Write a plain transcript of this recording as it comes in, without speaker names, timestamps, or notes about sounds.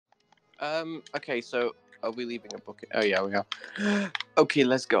Okay, so are we leaving a bucket? Oh yeah, we are. Okay,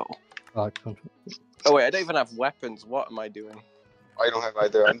 let's go. Oh wait, I don't even have weapons. What am I doing? I don't have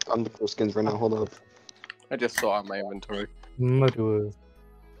either. I'm looking for skins right now. Hold up. I just saw out my inventory. Murder.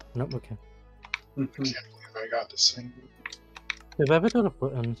 Nope, okay. I can't believe I got this thing. Have I ever done a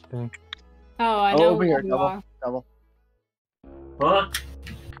button thing? Oh, I know over here, who you are. double. What?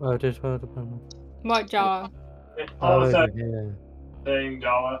 Oh, just heard about it. What jar? Oh, Oh, sorry. yeah. Saying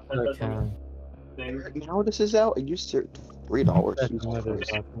Java. Okay. Now this is out. I used to $3. Jesus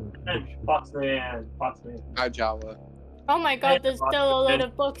Christ. Box man. Hi, Java. Oh my god, there's still a lot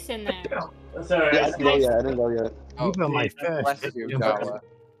of books in there. Sorry. Yeah, I didn't go yet. I didn't go yet. You were my Bless first. you, Java.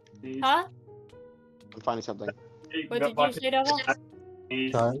 Huh? I'm finding something. What did you say, Devil?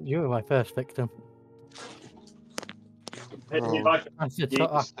 Sorry, you were my first victim. I should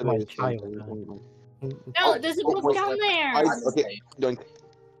talk after my child. No, there's a book down there! Okay, doink.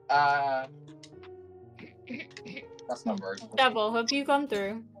 That's not very cool. Devil, have you gone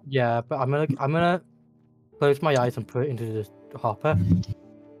through? Yeah, but I'm gonna close my eyes and put it into this hopper.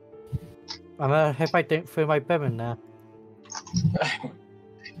 If I don't throw my bum in there.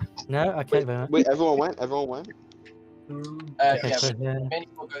 No, I can't. Wait, everyone went? Everyone went? Okay, Yeah, so, but Manny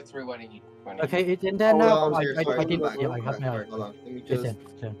will go through when he. Okay, it's in there Oh, now. I'm here, sorry, I didn't hold see it. on, I have my eyes. hold on. Let me It's just. in.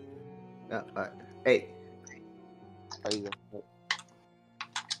 It's in. Yeah, hey. Are you there?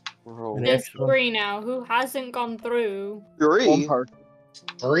 Bro. Yeah. There's Next one. 3 now. Who hasn't gone through? Three? One part.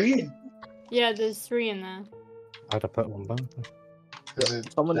 3? Yeah, there's 3 in there. I'd have put one back. Is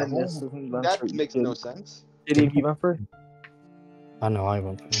it Someone in devil? this isn't done That for makes you. no sense. Did he even for? I know I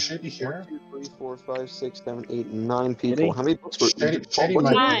won't. Should be here. 1, 2, 3, 4, 5, 6, 7, 8, 9 Did he? people. How many books were Shady what-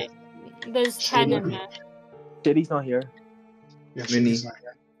 might- 9. There's 10 in there. Diddy's not here. Yeah, Mini. Shady's not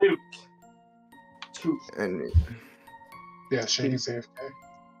here. Two. And Yeah, Shady's AFK.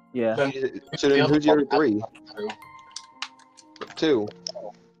 Yeah. So then who's the other 3? 2.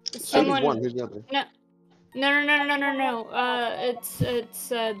 Shady's Someone. 1. Who's the other? No.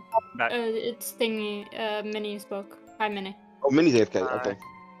 It's thingy. Minnie's book. Hi, Minnie. Oh, Minnie's AFK. Okay.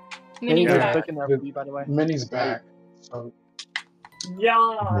 Minnie's Minnie's back. looking there for you, by the way. Minnie's back. So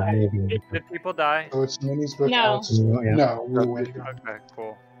Yeah. Maybe. Did people die? it's Minnie's book. No. Alex's book. Yeah. No, we waited. Okay,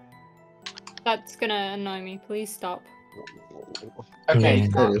 cool. That's gonna annoy me. Please stop. Okay,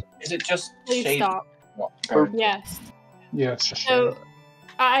 Mm. is it just Please shade? stop. What? Yes. Yeah, it's just So, Shady.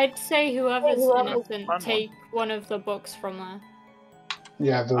 I'd say whoever's innocent, Fun one. take one of the books from there.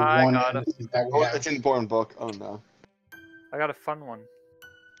 Yeah, the I one got it. that we Oh, have. it's an important book. Oh no. I got a fun one.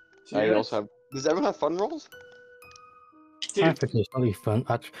 I also have. Does everyone have fun rolls? I think it's really fun.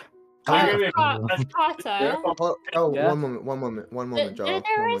 Actually, Carter, oh, Yeah. one moment, Joe.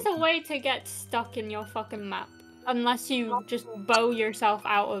 there is a way to get stuck in your fucking map. Unless you just bow yourself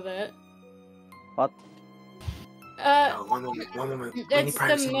out of it. What? One moment. It's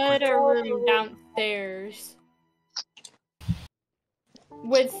the murder room downstairs.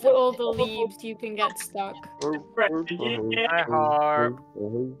 With all the leaves, you can get stuck. Hi, Harp.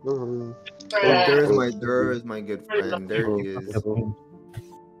 Oh, there is my good friend. There he is.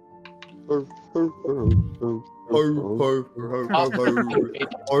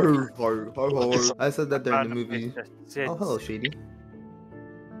 I said that during the movie. Oh, hello, Shady.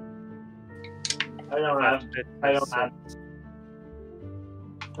 I don't have.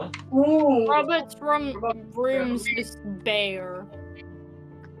 Robert's room's just bare.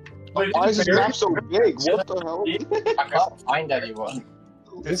 Why is this map so big? What the hell? I can't find anyone.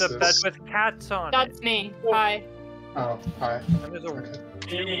 There's a bed with cats on it. That's me. Hi. Oh, hi. And there's a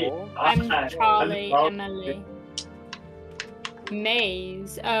Okay. wall. I'm Charlie Emily.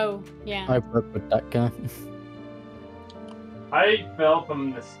 Maze. Oh, yeah. I work with that guy. I fell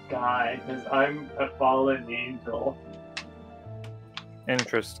from the sky because I'm a fallen angel.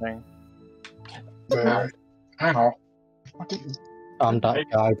 Interesting. There. Ow. What is- I'm that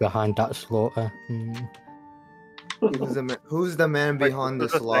guy behind that slaughter. Who's the man behind the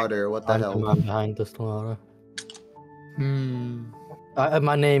slaughter? What the I'm the hell? man behind the slaughter.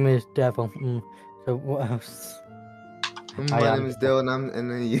 My name is Devil. So what else? My I name am. is Dylan.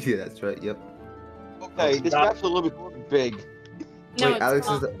 And then you. That's right. Yep. Okay, this map's a little bit big. No, Wait, it's Alex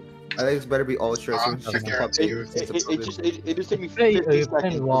not. Alex better be ultra. I Since she's guarantee you. It just took me Very 50 open,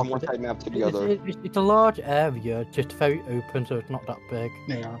 seconds from Waffle. one type map to the other. It's a large area, just very open, so it's not that big.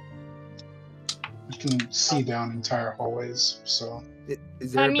 Yeah. You can see down entire hallways, so.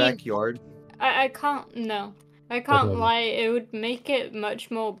 Is there I a mean- backyard? I can't. No. I can't lie. It would make it much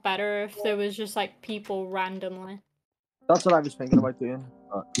more better if there was just like people randomly. That's what I was thinking about doing.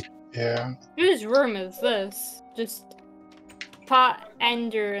 Yeah. Whose room is this? Just part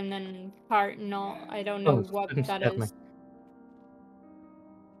ender and then part not. I don't know Oh, what didn't that stab me. is.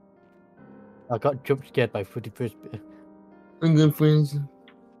 I got jump scared by Freddy Frisbee. I'm good friends.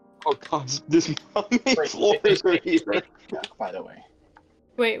 Oh god, this many floors are here. By the way,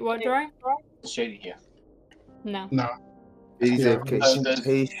 Wait, what drawing? shady here. No. No. Ladies Yeah, AFK. there's-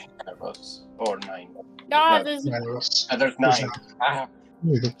 Hey, 10 of us, or 9. Ah, No, there's None of us. there's There's 9. Ah,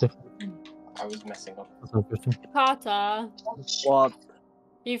 Ooh, that's different. I was messing up. That's interesting. Carter. What?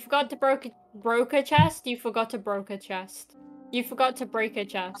 You forgot to broke a chest. You forgot to broke a chest. You forgot to break a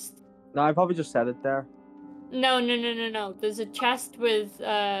chest. No, I probably just said it there. No. There's a chest with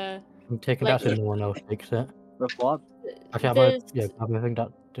I'm taking Like- that so no one else takes it. With what? Actually, I There's- think that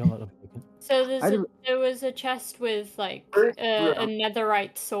don't let them take it. So there was a chest with like a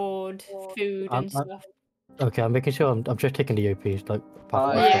netherite sword, food, I'm- and stuff. Okay, I'm making sure I'm just taking the OPs, like,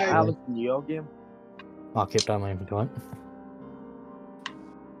 apart from Yeah. stuff, That was the Neo game. I'll keep down my inventory.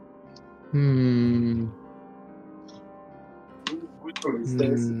 hmm.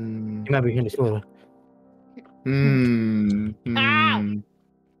 You might be in the spoiler. Hmm. Ow!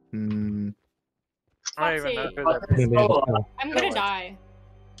 I don't even know who that Maybe is. in the spoiler. I'm gonna die.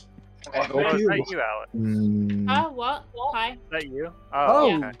 Okay, Oh, is you. that you, Alex? What? Hi. Is that you? Oh.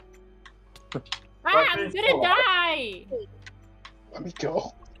 Oh, okay. Ah, I'm gonna die. Let me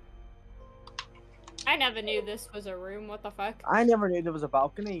go. I never knew this was a room. What the fuck? I never knew there was a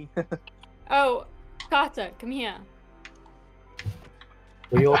balcony. Oh, Carter, come here.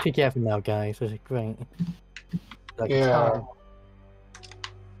 We're all together now, guys. This is great. Like, Yeah.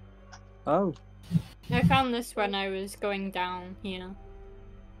 Oh. I found this when I was going down here.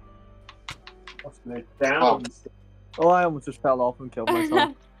 Down. Oh, I almost just fell off and killed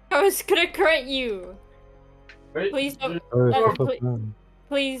myself. I was gonna crit you. Please don't.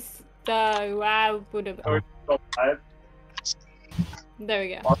 Please, I would have. There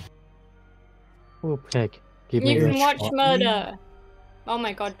we go. Oh, pig. Give me You your can watch shot. murder. Oh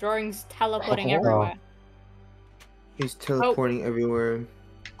my god, drawings teleporting Oh. everywhere. He's teleporting everywhere.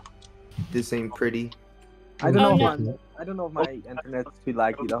 This ain't pretty. I don't Oh, know. no. I don't know if my internet's too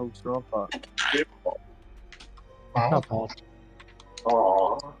laggy to host or not, but Oh, Not bad.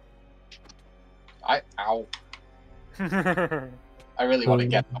 Aww. Ow. I really want to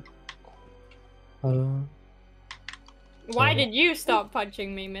get up. Why Oh. did you stop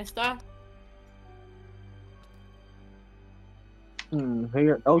punching me, mister?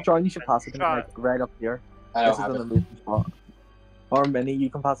 here. Oh, John, you should pass it to me, like, right up here. I This don't is have an it. amazing spot. Or Minnie, you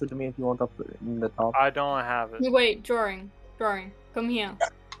can pass it to me if you want up in the top. I don't have it. Wait, drawing. Come here.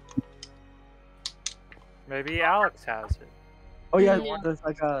 Maybe Alex has it. Oh yeah, Yeah. there's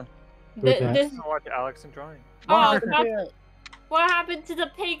like a. Okay. This. I watch Alex and drawing. Oh, what happened to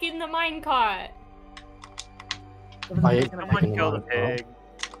the pig in the minecart? Someone killed a pig.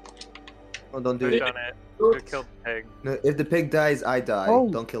 Oh, don't do Who it. done it? Who killed the pig? No, if the pig dies, I die. Oh.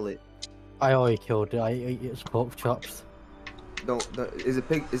 Don't kill it. I already killed it. I ate its pork chops. Don't. Is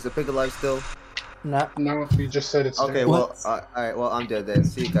the pig alive still? Nah. no, you just said it's Okay, dead. well, alright, well, I'm dead then.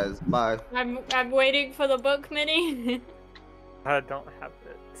 See you guys. Bye. I'm waiting for the book, Minnie. I don't have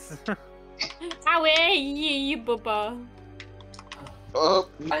it. Owie, you bubba. Oh,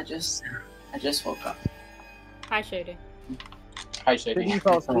 I just woke up. Hi, Shady. hi, Did Shady. you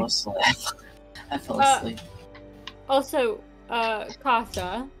fall I fell asleep? asleep. I fell Uh, asleep. Also,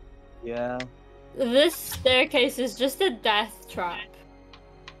 Carter, Yeah, this staircase is just a death trap.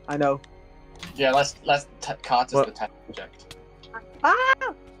 I know. Yeah, let's Carter's What? the test subject.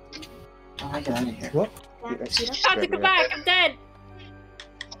 Oh, I get out of here. What? Carter, come back! I'm dead.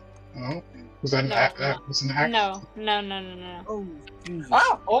 Oh, was that an No. act? That was an act? No. Oh, Jesus.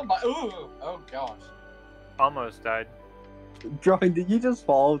 Oh my! Ooh! Oh gosh! Almost died. John, did you just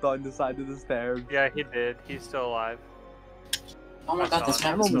fall down the side of the stairs? Yeah, he did. He's still alive. Oh my god, this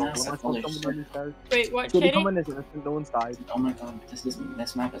I'm map is almost massive. I saw Holy someone shit. on the stairs. Wait, what, Did he Shady? come in as innocent? No one's died. Oh my god,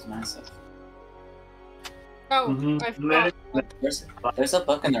 this map is massive. Oh, Mhm. I forgot. There's a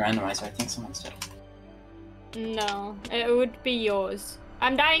book in the randomizer. I think someone's dead. No, it would be yours.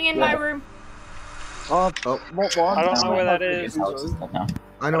 I'm dying in my room. Oh, Oh. what one? I don't know where that Alex is. is dead now.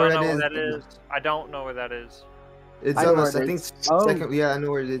 I I know don't where know where that that is. I don't know where that is. It's I know on where us. it I think is. Oh. second. Yeah, I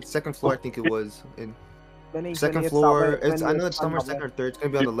know where it is. Second floor. I think it was. In Minnie, second Minnie, floor. It's that way. It's. I Minnie, know it's somewhere down that second way. or third. It's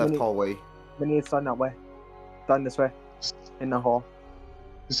gonna be on the left Minnie. hallway. Minnie, it's down that way. Down this way. In the hall.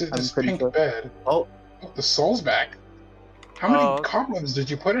 Is it I'm this pretty pink sure. bed? Oh. Oh, the soul's back. How many Oh. cobwebs did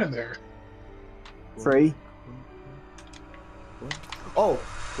you put in there? 3. Oh.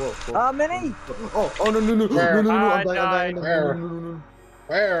 Whoa. Minnie! Oh no no no Where? no no no! I I'm dying. died. Where? No.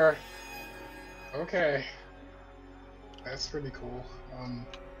 Where? Okay. That's pretty cool.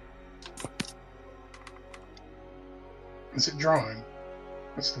 Is it drawing?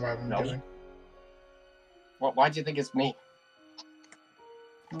 That's the vibe I'm No. getting. Why do you think it's me?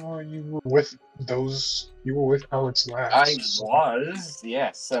 Oh, you were with those. You were with Alex last. I was,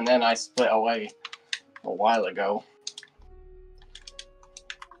 yes, and then I split away a while ago.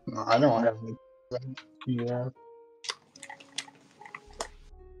 No, I don't have any. Yeah.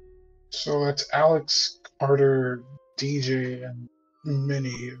 So that's Alex, Carter, DJ, and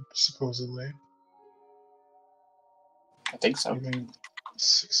Minnie, supposedly. I think so. Even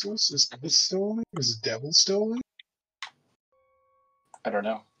Sixus? Is this still alive? Is Devil still alive? I don't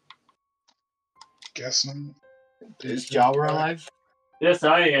know. Guess not. Is Jawa alive? Yes,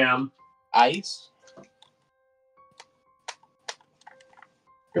 I am. Ice? I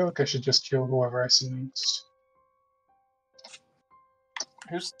feel like I should just kill whoever I see next.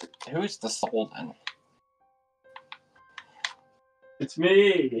 Who's the soul then? It's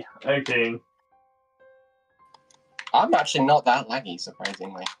me, I think. I'm actually not that laggy,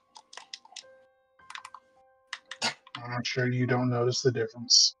 surprisingly. I'm sure you don't notice the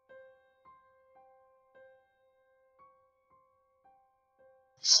difference.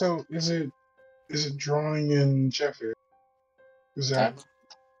 So, is it drawing in Jeffy? Is that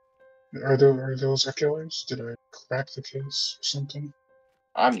are those our killers? Did I crack the case or something?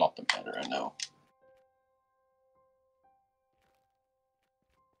 I'm not the better, no.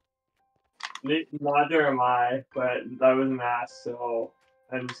 Neither am I, but that wasn't asked, so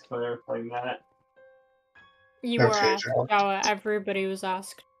I'm just clarifying that. You were Okay, asked, Joe. Jawa. Everybody was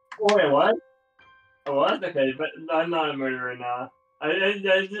asked. Oh, wait, what? I was? Okay, but I'm not a murderer now. I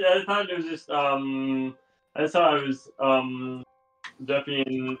thought it was just, I thought it was, Jeffy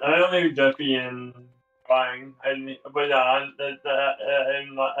and, I don't think Jeffy and Ryan, but no,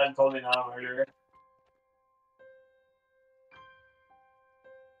 I'm totally not a murderer.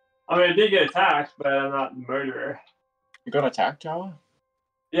 I mean, I did get attacked, but I'm not a murderer. You got attacked, Jawa?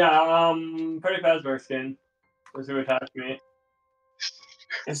 Yeah, Pretty Fazbear skin was who attacked me.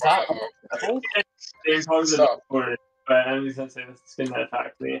 Is that Devil? They called it a but I'm just gonna say it's the skin that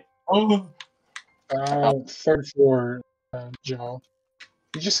attacked me. Oh. Third floor, Joe.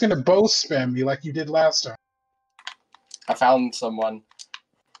 You're just gonna bow spam me like you did last time. I found someone.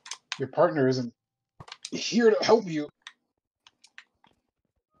 Your partner isn't here to help you.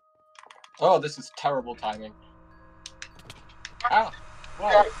 Oh, this is terrible timing. Ow!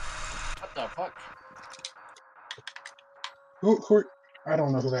 Whoa! What the fuck? Who? I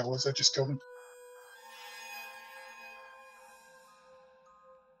don't know who that was. I just killed him.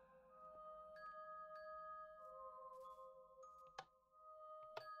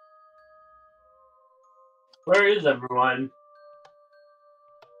 Where is everyone?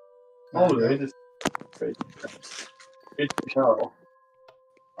 Oh, there is. Good to know.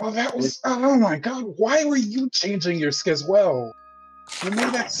 Oh, that was. Oh my God! Why were you changing your sk as well? You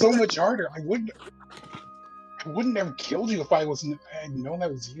made that so much harder. I wouldn't have killed you if I had known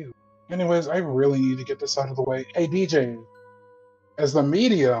that was you. Anyways, I really need to get this out of the way. Hey, DJ, as the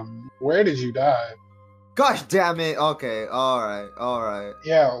medium, where did you die? Gosh damn it! Okay, all right.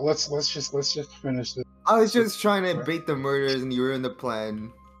 Yeah, let's just finish this. I was just trying to bait the murders, and you ruined the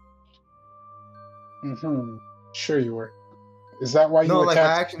plan. Sure you were. Is that why you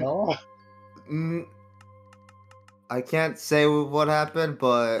attacked? No. I can't say what happened,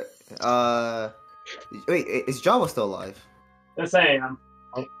 but wait, is Jawa still alive? Yes, I am.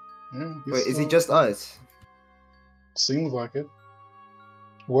 Oh, yeah, wait, is he just us? Seems like it.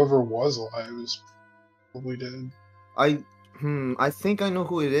 Whoever was alive is probably dead. I think I know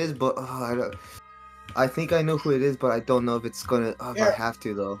who it is, but I think I know who it is, but I don't know if it's gonna. If I have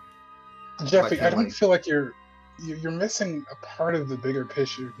to though. Jeffy, I don't feel like you're missing a part of the bigger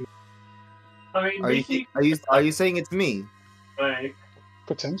picture. I mean, are you saying it's me? Like,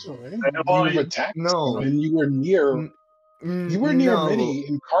 potentially, you've attacked. No, and you were near. You were near no. Minnie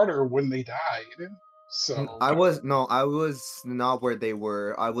and Carter when they died. So I was not where they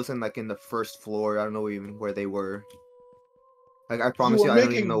were. I wasn't like in the first floor. I don't know even where they were. Like I promise you, I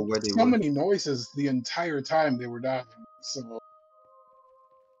don't even know where they were. So many noises the entire time they were dying. So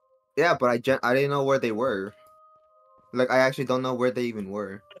yeah, but I didn't know where they were. Like I actually don't know where they even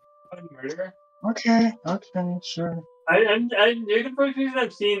were. Murder? Okay, sure. You're the first person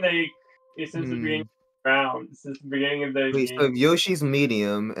I've seen since the beginning of the round, since the beginning of the Wait, game. so if Yoshi's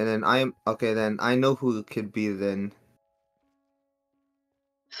medium, and then I'm okay, then I know who it could be then.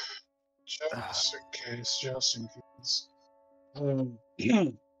 Just in case.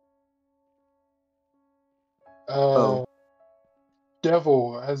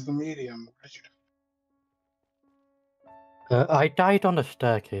 Devil as the medium. Where did you I died on the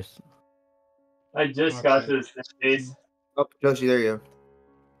staircase. I just got to the staircase. Oh, Yoshi, there you go.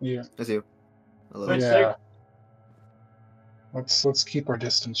 Yeah. That's you. Hello. Which Yeah. Let's keep our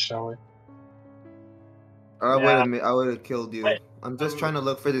distance, shall we? I would Yeah. have I would have killed you. Wait, I'm just trying to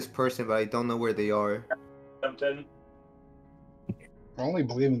look for this person, but I don't know where they are. Something. I'm only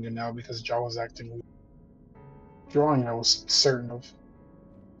believing you now because Jaw was acting weird. Drawing, I was certain of,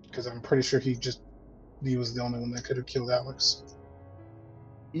 because I'm pretty sure he was the only one that could have killed Alex.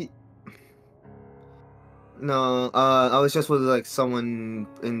 No, I was just with like someone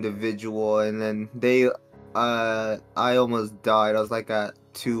individual, and then I almost died. I was like at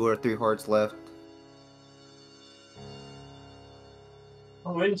 2 or 3 hearts left.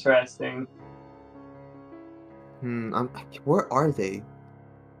 Oh, interesting. Where are they?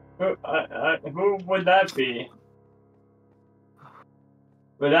 Who would that be?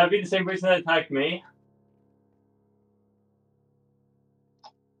 Would that be the same person that attacked me?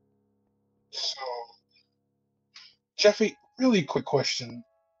 So, Jeffy, really quick question.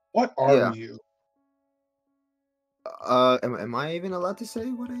 What are Yeah. you? Am I even allowed to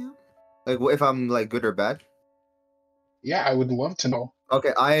say what I am? Like, if I'm like good or bad? Yeah, I would love to know.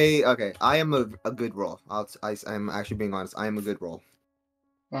 Okay, I am a good roll. I'm actually being honest. I am a good roll.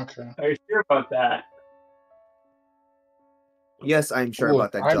 Okay. Are you sure about that? Yes, I'm sure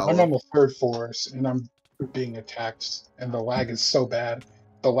Look, about that, I'm Jawa. on the 3rd floor, and I'm being attacked, and the lag is so bad.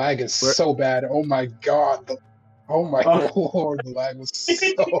 The lag is so bad. Oh my god. Oh my lord, the lag was so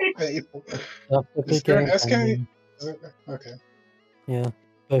painful. Is there an SK? Okay. Yeah.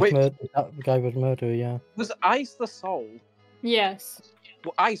 Wait. That guy was murdered, yeah. Was Ice the soul? Yes.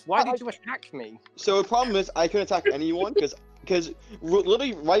 Well, Ice, why did you attack me? So the problem is, I couldn't attack anyone because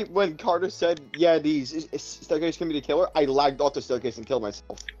literally right when Carter said, "Yeah, these staircase can be the killer," I lagged off the staircase and killed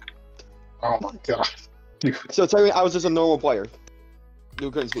myself. Oh my god. So technically, I was just a normal player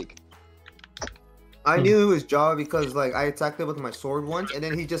who couldn't speak. I knew it was Jawa because like I attacked him with my sword once, and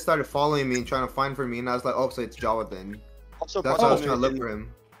then he just started following me and trying to find for me, and I was like, "Oh, so it's Jawa then." Also, that's why I was trying to look for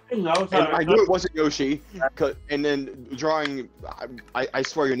him. And I knew it wasn't Yoshi, and then drawing, I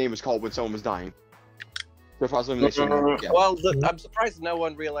swear your name was called when someone was dying. Yeah. Well, I'm surprised no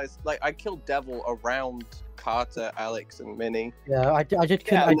one realized. Like, I killed Devil around Carter, Alex, and Minnie. Yeah, I just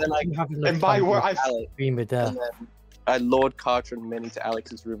couldn't. I didn't have enough time to stream with death. And then I lured Carter and Minnie to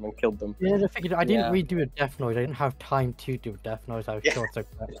Alex's room and killed them. Yeah, I figured I didn't redo a death noise. I didn't have time to do a death noise. I was short so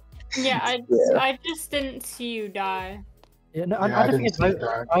quick. Yeah, I just didn't see you die. Yeah, no, I don't think I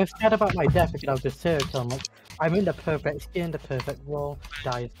was scared about my death because I was just serious. I'm like, I'm in the perfect skin, the perfect role,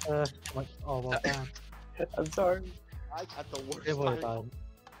 dies first. I'm like, oh well, damn. I'm sorry. I got the worst. It was bad.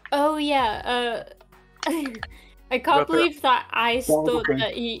 Oh yeah, I can't believe that I thought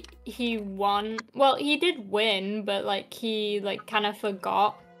that he won. Well, he did win, but like he kind of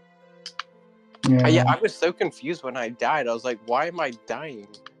forgot. Yeah, I was so confused when I died. I was like, why am I dying?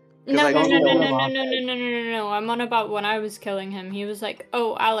 No, I'm on about when I was killing him. He was like,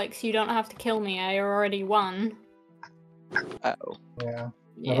 "Oh, Alex, you don't have to kill me. I already won." Uh-oh. Yeah.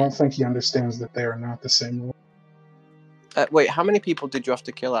 I don't think he understands that they are not the same rule. Wait, how many people did you have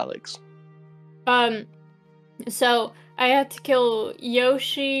to kill, Alex? So I had to kill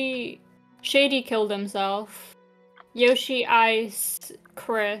Yoshi. Shady killed himself. Yoshi, Ice,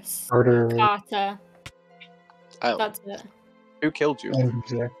 Chris, Carter. Oh. That's it. Who killed you?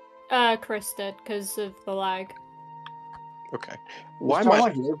 Chris did, because of the lag. Okay. Why am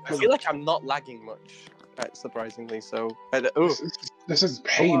I feel like I'm not lagging much, surprisingly, so... This is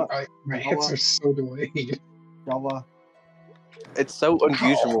pain. My hits are so delayed. It's so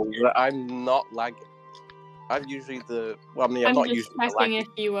unusual that I'm not lagging. I'm usually the... Well, I mean, I'm not just usually the checking lagging. if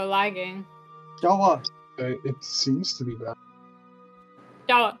you were lagging. Jawa. It seems to be bad.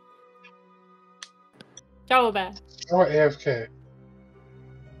 Jawa. Jawa bear. Jawa AFK.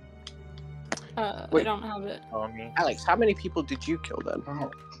 I don't have it. Alex, how many people did you kill then?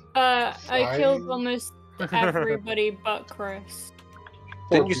 I killed almost everybody but Chris.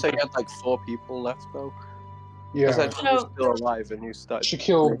 Didn't you say you had like 4 people left though? Yeah. I said you were still alive and you started. She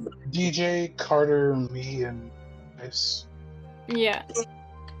killed DJ, Carter, me, and Ice. Yeah.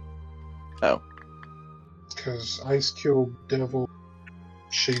 Oh. Because Ice killed Devil,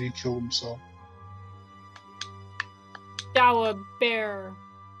 Shady killed himself. Jawa bear.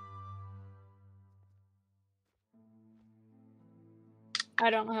 I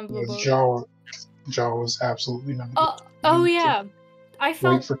don't have the book. Jawa was absolutely not. Oh yeah. I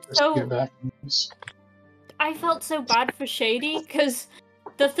felt Wait for Chris to get back. I felt so bad for Shady because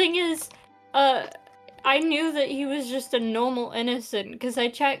the thing is, I knew that he was just a normal innocent because I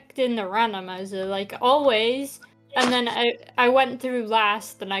checked in the randomizer. Like always, And then I went through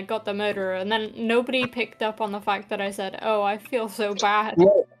last and I got the murderer, and then nobody picked up on the fact that I said, "Oh, I feel so bad."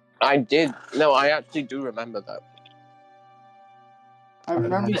 I did. No, I actually do remember that. I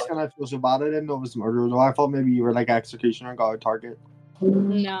remember you saying I feel so bad. I didn't know it was the murderer, though. I thought maybe you were like executioner and got a target.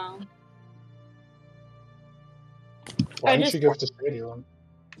 No. Why I didn't just- you give it to Shady one?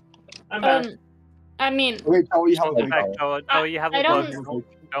 I'm back. I mean, Wait, tell you have a Look vote. back, Joe, you have I a don't- vote.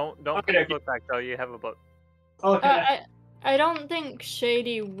 Don't Okay. look back, Joe. You have a vote. Okay. I don't think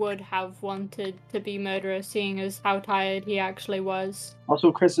Shady would have wanted to be murderer, seeing as how tired he actually was.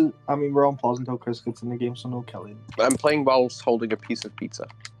 Also, Chris is. I mean, we're on pause until Chris gets in the game, so no killing. I'm playing whilst holding a piece of pizza.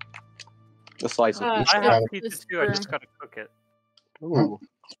 A slice of pizza. I have pizza too. I just gotta cook it. Ooh.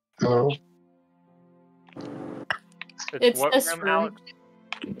 Hello. It's what this room, room. Alex?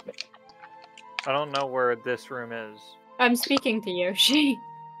 I don't know where this room is. I'm speaking to Yoshi.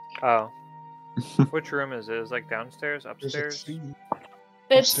 Oh. Which room is it? Is it like downstairs, upstairs? It's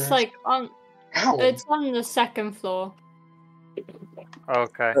Upstairs. like on. Ow. It's on the second floor.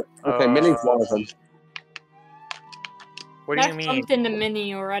 Okay. Okay, Minnie's one of them. What do you I've mean? bumped into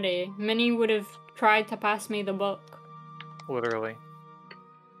Minnie already. Minnie would have tried to pass me the book. Literally.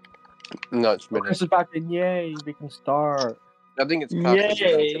 No, it's Minnie. Chris is back in. Yay, we can start. I think it's Carter.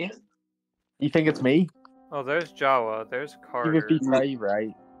 Yay. You think it's me? Oh, there's Jawa. There's You Carter. would be very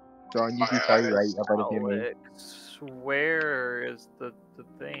right. John, you'd be very right about it being me. Alex, where is the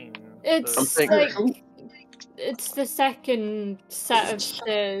thing? It's like it's the second set of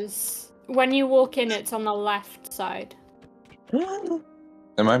stairs. When you walk in, it's on the left side.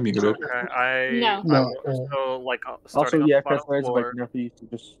 Am I muted? Okay, No. So like Also, starting on yeah, the bottom Chris, there's floor. like enough for you to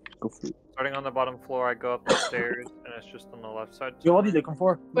just go through. Starting on the bottom floor, I go up the stairs, and it's just on the left side. Yo, what are you looking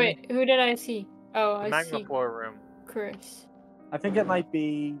for? Wait, who did I see? Oh, The I magna see floor room. Chris. I think it might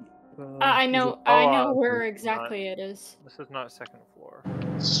be. I is know. it- I Oh, know where not- exactly it is. This is not second floor.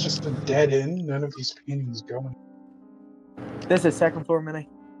 This is just a dead end. None of these paintings going. This is second floor, Minnie.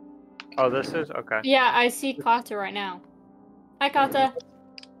 Oh, this is okay. Yeah, I see Carter right now. Hi, Carter.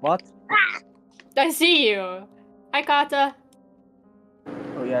 What? I see you. Hi, Carter.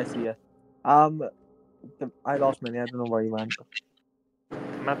 Oh yeah, I see you. I lost Minnie. I don't know where you went.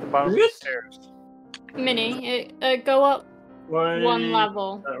 I'm at the bottom of the stairs. Minnie, go up one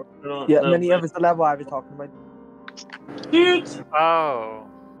level. Yeah, Minnie, it was the level I was talking about. Oh,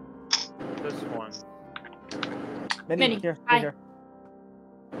 this one. Minnie, Minnie, here, hi. here.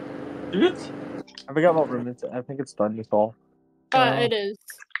 I forgot what room it's. I think it's done. It's all. It is.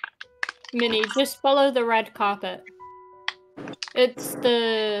 Minnie, just follow the red carpet. It's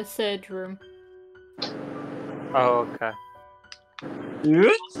the third room. Oh, okay.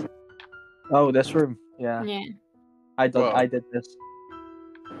 Oh, this room. Yeah. Yeah. I did. Whoa. I did this.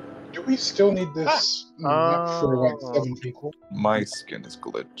 Do we still need this map for like 7 people? My skin is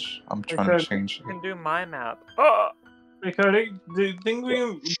glitch. I'm trying to change You it. can do my map. Oh, Hey, Carter, do you think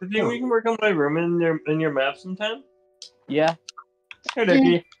we can work on my room in your map sometime? Yeah. Hey,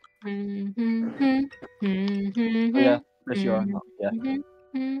 Dickie. Oh, yeah. For sure. Yeah.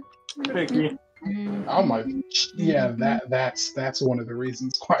 Dickie. Oh my, yeah, that's one of the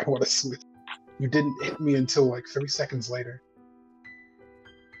reasons why I want to switch. You didn't hit me until like 3 seconds later.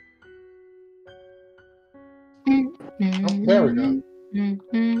 Oh, there we go.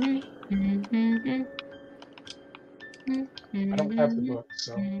 I don't have the book,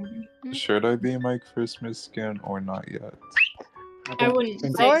 so Should I be my Christmas skin or not yet? I wouldn't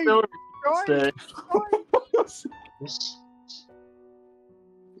think say.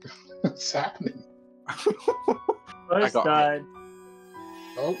 What's happening? I got died.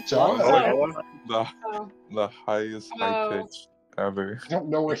 Oh, John. The highest high pitch ever. I don't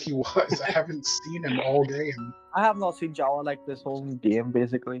know where he was. I haven't seen him all day. And I have not seen Jawa like this whole game,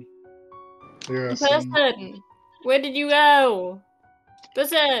 basically. yeah, Person, where did you go?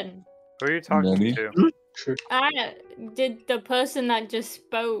 Person. who are you talking Minnie? to? I did the person that just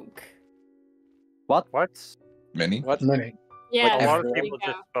spoke. What? What? Many? What? many. Yeah, a lot of there you people go.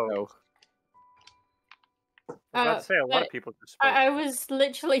 just spoke. I was Uh, about to say a lot of but people just spoke. I was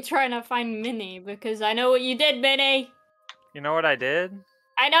literally trying to find Minnie because I know what you did, Minnie. You know what I did?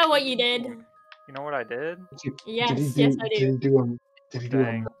 I know what you did. You know what I did? Yes, Did he do, yes, I Did do. he do him? Did he do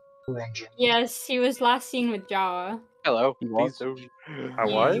Dang. him around Jim? Yes, he was last seen with Jawa. Hello. He was. I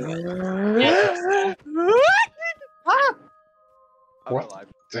was? Yes. I'm What alive.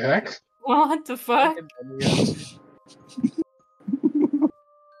 the heck? What the fuck?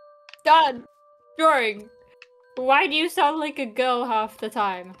 God, drawing. Why do you sound like a girl half the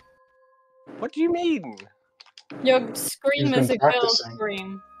time? What do you mean? Your scream He's is been a girl practicing.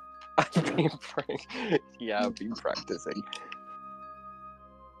 scream. Yeah, I've been practicing.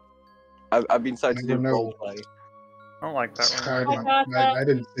 I've been starting to do roleplay. I don't like that I, one. I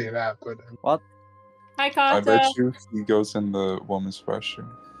didn't say that, but what? Hi, I Carter. bet you he goes in the woman's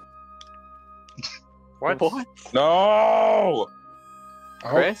restroom. What? No!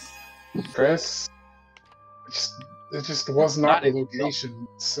 Chris? Chris? It just was not the location,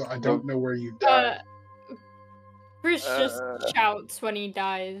 so I don't know where you died. Chris just shouts when he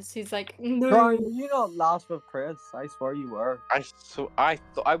dies. He's like, no. Brian, were you not last with Chris? I swear you were.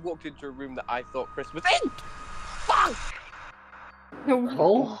 I walked into a room that I thought Chris was in. Fuck!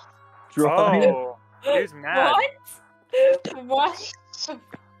 Oh. Oh, he's mad. What? So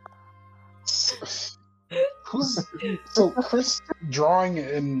Chris drawing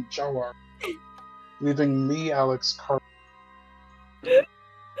in Jawar, leaving me, Alex, Carter.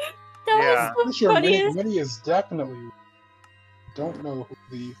 That was the funniest. Minnie is definitely. Don't know who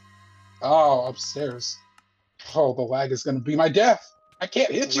the. Oh, upstairs. Oh, the lag is gonna be my death. I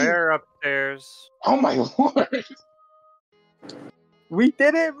can't hit you. Where upstairs? Oh my lord. We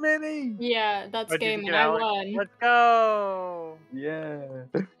did it, Minnie! Yeah, that's What'd you game, get, and I Alex? won. Let's go! Yeah.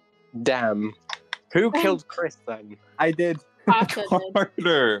 Damn. Who killed Chris then? I did. Carter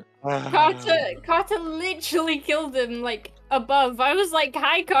did. Carter! Carter literally killed him, like, above. I was like,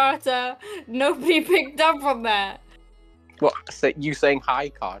 hi, Carter. Nobody picked up on that. What? So you saying hi,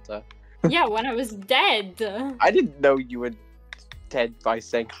 Carter? Yeah, when I was dead. I didn't know you were dead by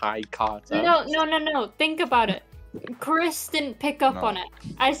saying hi, Carter. No. Think about it. Chris didn't pick up on it.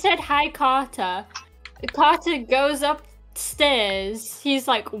 I said hi, Carter. Carter goes upstairs. He's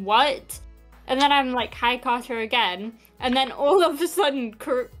like, what? And then I'm like, hi, Carter again. And then all of a sudden,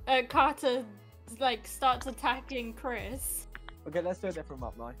 Carter like starts attacking Chris. Okay, let's do a different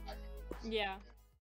map now. Yeah.